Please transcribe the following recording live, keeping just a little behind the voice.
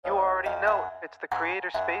No, it's the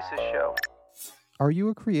Creator Spaces show. Are you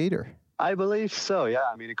a creator? I believe so, yeah.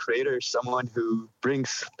 I mean, a creator is someone who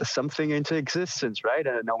brings something into existence, right?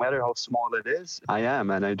 And no matter how small it is, I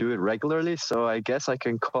am, and I do it regularly. So I guess I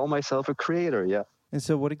can call myself a creator, yeah. And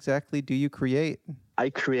so what exactly do you create? I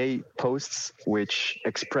create posts which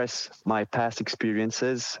express my past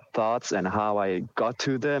experiences, thoughts, and how I got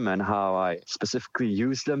to them and how I specifically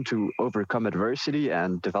use them to overcome adversity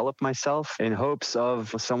and develop myself in hopes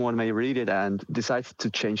of someone may read it and decide to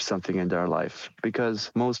change something in their life.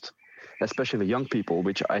 Because most, especially young people,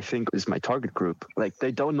 which I think is my target group, like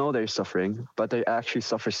they don't know they're suffering, but they actually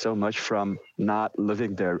suffer so much from not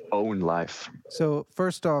living their own life. So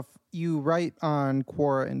first off, you write on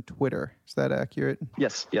Quora and Twitter. Is that accurate?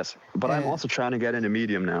 Yes. But I'm also trying to get into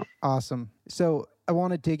Medium now. Awesome. So I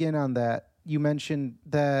want to dig in on that. You mentioned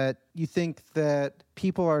that you think that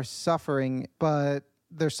people are suffering, but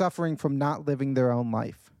they're suffering from not living their own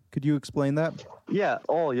life. Could you explain that? Yeah,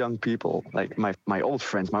 all young people, like my old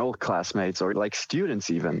friends, my old classmates, or like students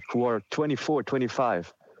even, who are 24,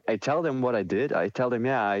 25. I tell them what I did. I tell them,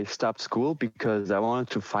 I stopped school because I wanted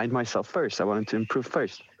to find myself first. I wanted to improve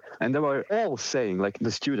first. And they were all saying, like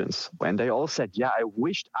the students, when they all said, I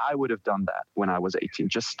wished I would have done that when I was 18.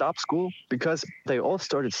 Just stop school, because they all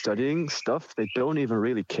started studying stuff they don't even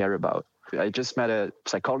really care about. I just met a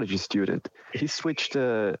psychology student. He switched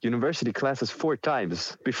university classes 4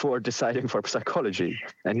 times before deciding for psychology,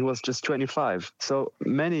 and he was just 25. So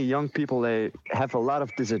many young people, they have a lot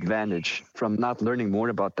of disadvantage from not learning more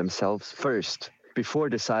about themselves first before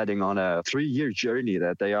deciding on a 3-year journey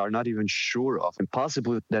that they are not even sure of, and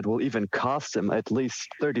possibly that will even cost them at least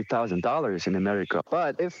 $30,000 in America.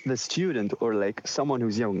 But if the student, or like someone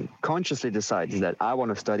who's young, consciously decides that I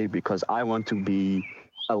want to study because I want to be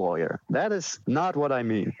a lawyer, that is not what I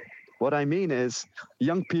mean. What I mean is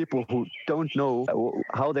young people who don't know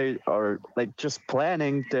how they are, like, just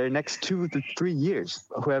planning their next 2 to 3 years,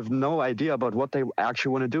 who have no idea about what they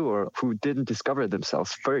actually want to do, or who didn't discover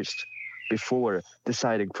themselves first before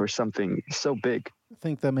deciding for something so big. I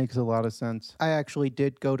think that makes a lot of sense. I actually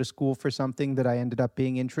did go to school for something that I ended up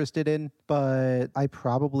being interested in, but I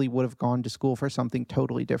probably would have gone to school for something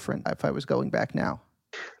totally different if I was going back now.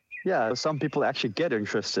 Yeah, some people actually get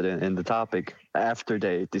interested in the topic after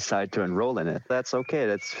they decide to enroll in it. That's okay.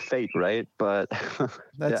 That's fate, right? But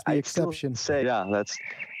that's the exception.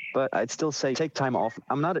 But I'd still say take time off.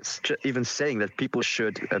 I'm not even saying that people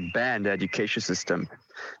should ban the education system.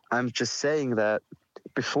 I'm just saying that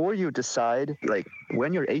before you decide, like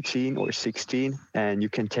when you're 18 or 16 and you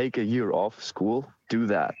can take a year off school, do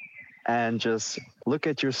that. And just look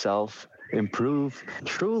at yourself, improve,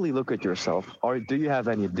 truly look at yourself. Or do you have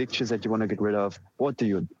any addictions that you want to get rid of? What do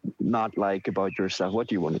you not like about yourself? What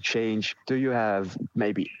do you want to change? Do you have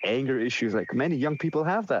maybe anger issues? Like many young people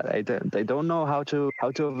have that. They don't know how to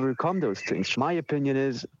overcome those things. My opinion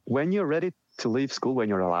is, when you're ready to leave school, when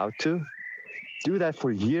you're allowed to, do that for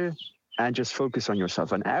a year and just focus on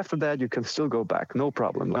yourself. And after that, you can still go back. No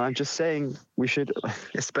problem. I'm just saying we should,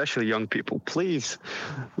 especially young people, please,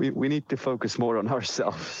 we need to focus more on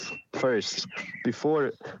ourselves first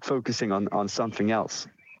before focusing on something else.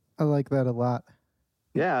 I like that a lot.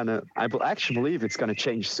 Yeah, and I actually believe it's going to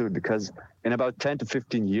change soon, because in about 10 to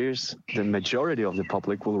 15 years, the majority of the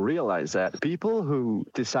public will realize that people who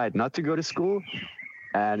decide not to go to school,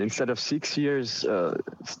 and instead of 6 years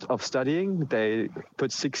of studying, they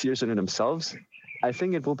put 6 years into themselves, I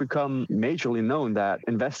think it will become majorly known that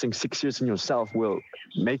investing 6 years in yourself will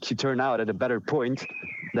make you turn out at a better point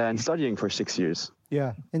than studying for 6 years.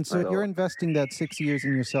 Yeah. And so you're investing that 6 years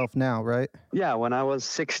in yourself now, right? Yeah. When I was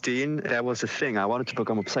 16, that was the thing. I wanted to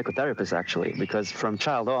become a psychotherapist, actually, because from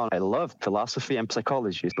child on, I loved philosophy and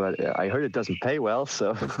psychology, but I heard it doesn't pay well.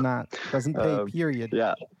 So it's not. Doesn't pay, period.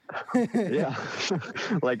 Yeah. Yeah.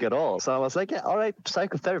 Like at all. So I was like, yeah, all right,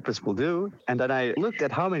 psychotherapist will do. And then I looked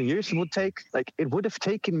at how many years it would take. Like, it would have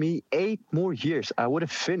taken me 8 more years. I would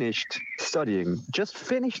have finished studying, just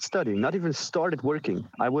finished studying, not even started working.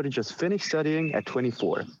 I would have just finished studying at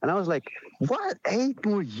 24. And I was like, what? 8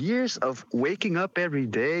 more years of waking up every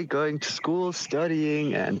day, going to school,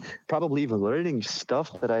 studying, and probably even learning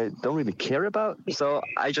stuff that I don't really care about. So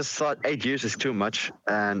I just thought 8 years is too much.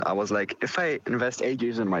 And I was like, if I invest 8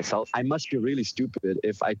 years in myself, I must be really stupid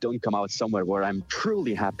if I don't come out somewhere where I'm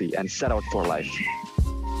truly happy and set out for life.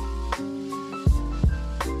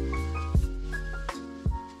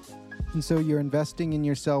 And so you're investing in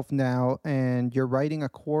yourself now, and you're writing a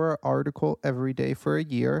Quora article every day for a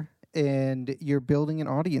year, and you're building an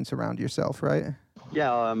audience around yourself, right?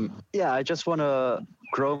 Yeah, I just want to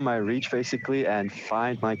grow my reach basically and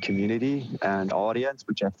find my community and audience,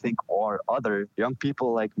 which I think are other young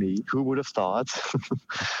people like me. Who would have thought?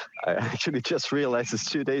 I actually just realized this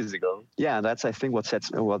 2 days ago. Yeah, that's I think what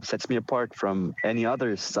sets me apart from any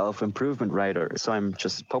other self-improvement writer. So I'm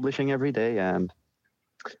just publishing every day, and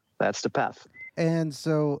that's the path. And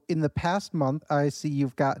so in the past month, I see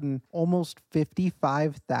you've gotten almost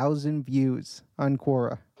 55,000 views on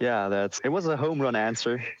Quora. Yeah, it was a home run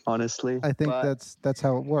answer, honestly. I think that's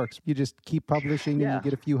how it works. You just keep publishing and you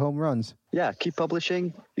get a few home runs. Yeah, keep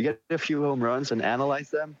publishing. You get a few home runs and analyze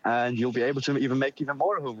them, and you'll be able to make even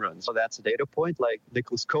more home runs. So that's a data point, like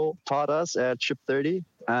Nicholas Cole taught us at Chip 30.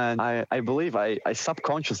 And I believe I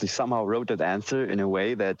subconsciously somehow wrote that answer in a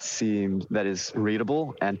way that is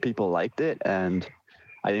readable, and people liked it. And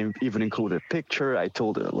I even included a picture. I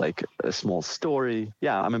told like a small story.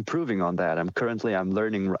 Yeah, I'm improving on that. I'm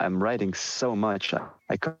learning. I'm writing so much.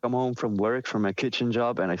 I come home from work, from my kitchen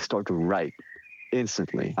job, and I start to write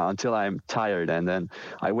instantly until I'm tired. And then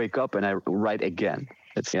I wake up and I write again.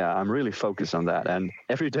 I'm really focused on that. And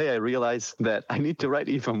every day I realize that I need to write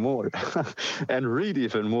even more and read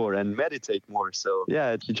even more and meditate more. So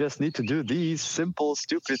yeah, you just need to do these simple,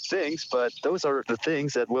 stupid things, but those are the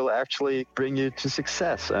things that will actually bring you to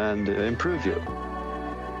success and improve you.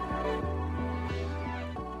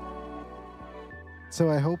 So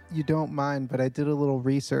I hope you don't mind, but I did a little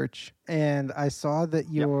research and I saw that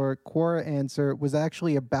your Quora answer was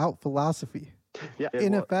actually about philosophy. Yeah.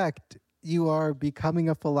 In effect, you are becoming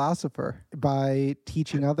a philosopher by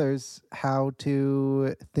teaching others how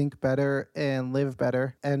to think better and live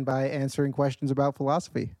better, and by answering questions about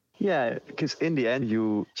philosophy. Yeah, because in the end,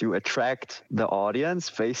 you attract the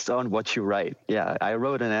audience based on what you write. Yeah, I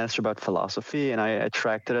wrote an answer about philosophy, and I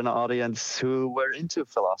attracted an audience who were into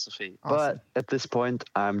philosophy. Awesome. But at this point,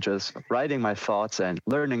 I'm just writing my thoughts and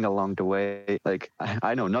learning along the way. Like,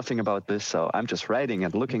 I know nothing about this, so I'm just writing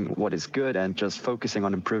and looking what is good and just focusing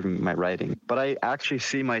on improving my writing. But I actually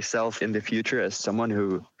see myself in the future as someone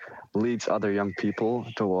who leads other young people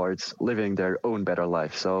towards living their own better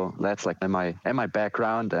life. So that's like in my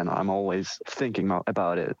background, and I'm always thinking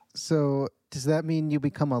about it. So does that mean you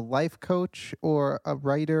become a life coach or a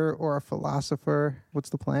writer or a philosopher? What's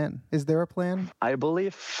the plan? Is there a plan? I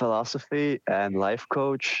believe philosophy and life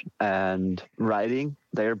coach and writing,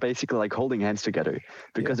 they're basically like holding hands together.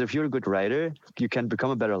 Because if you're a good writer, you can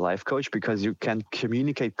become a better life coach because you can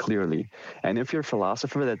communicate clearly. And if you're a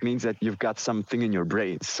philosopher, that means that you've got something in your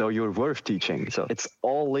brain. So you're worth teaching. So it's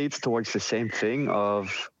all leads towards the same thing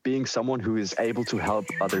of being someone who is able to help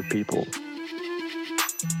other people.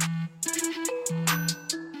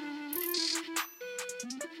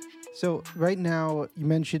 So right now, you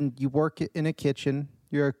mentioned you work in a kitchen.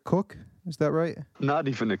 You're a cook. Is that right? Not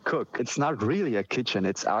even a cook. It's not really a kitchen.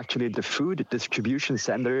 It's actually the food distribution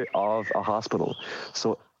center of a hospital.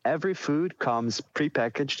 So every food comes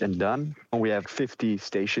prepackaged and done. We have 50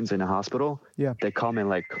 stations in a hospital. Yeah. They come in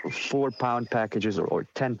like 4-pound packages or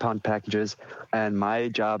 10-pound packages. And my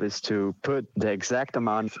job is to put the exact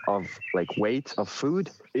amount of like weight of food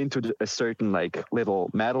into a certain like little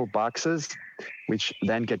metal boxes, which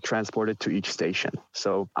then get transported to each station.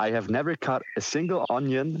 So I have never cut a single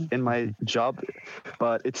onion in my job,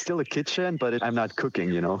 but it's still a kitchen, but I'm not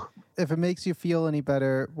cooking, you know? If it makes you feel any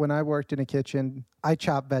better, when I worked in a kitchen, I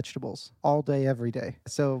chop vegetables all day, every day.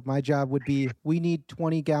 So my job would be, we need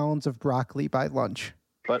 20 gallons of broccoli by lunch.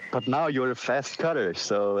 But now you're a fast cutter,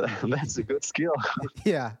 so that's a good skill.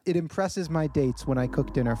 Yeah, it impresses my dates when I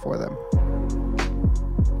cook dinner for them.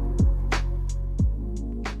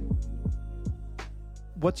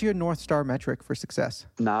 What's your North Star metric for success?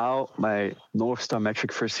 Now, my North Star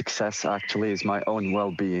metric for success actually is my own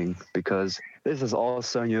well-being, because this is all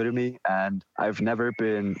so new to me, and I've never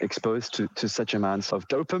been exposed to such amounts of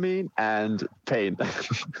dopamine and pain.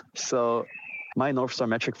 So my North Star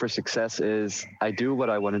metric for success is I do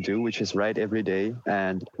what I want to do, which is write every day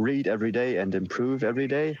and read every day and improve every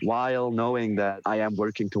day, while knowing that I am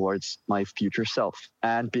working towards my future self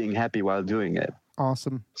and being happy while doing it.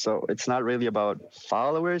 Awesome. So it's not really about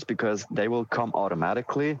followers, because they will come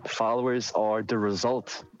automatically. Followers are the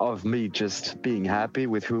result of me just being happy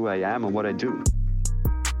with who I am and what I do.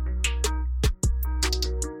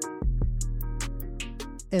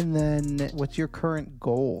 And then what's your current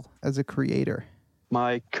goal as a creator?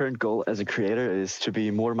 My current goal as a creator is to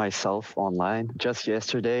be more myself online. Just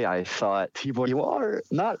yesterday, I thought, Tibor, you are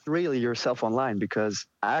not really yourself online, because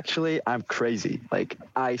actually I'm crazy. Like,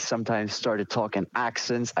 I sometimes started talking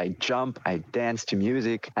accents, I jump, I dance to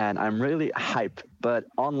music, and I'm really hype But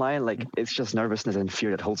online, like, it's just nervousness and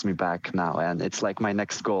fear that holds me back now. And it's like my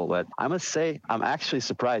next goal. But I must say, I'm actually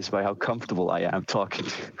surprised by how comfortable I am talking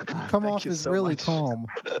to you. Come Thank off you as so really much. calm.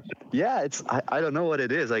 Yeah, I don't know what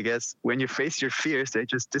it is. I guess when you face your fears, they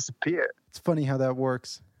just disappear. It's funny how that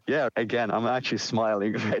works. Yeah, again, I'm actually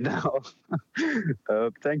smiling right now.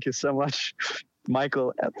 Thank you so much,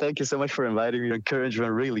 Michael. Thank you so much for inviting me. Your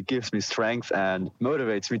encouragement really gives me strength and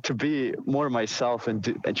motivates me to be more myself and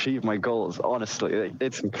to achieve my goals. Honestly,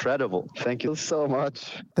 it's incredible. Thank you so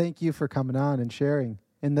much. Thank you for coming on and sharing.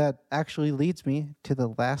 And that actually leads me to the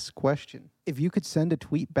last question. If you could send a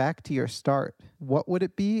tweet back to your start, what would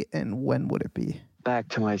it be and when would it be? Back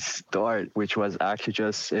to my start, which was actually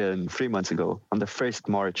just in 3 months ago, on the 1st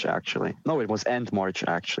March, actually. No, it was end March,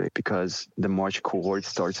 actually, because the March cohort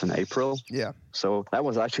starts in April. Yeah. So that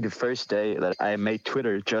was actually the first day that I made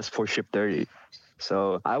Twitter just for Ship 30.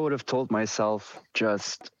 So I would have told myself,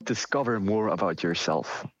 just discover more about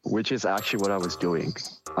yourself, which is actually what I was doing.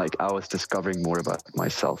 Like, I was discovering more about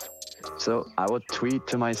myself. So I would tweet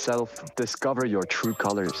to myself, discover your true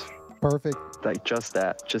colors. Perfect. Like, just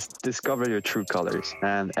that. Just discover your true colors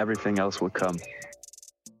and everything else will come.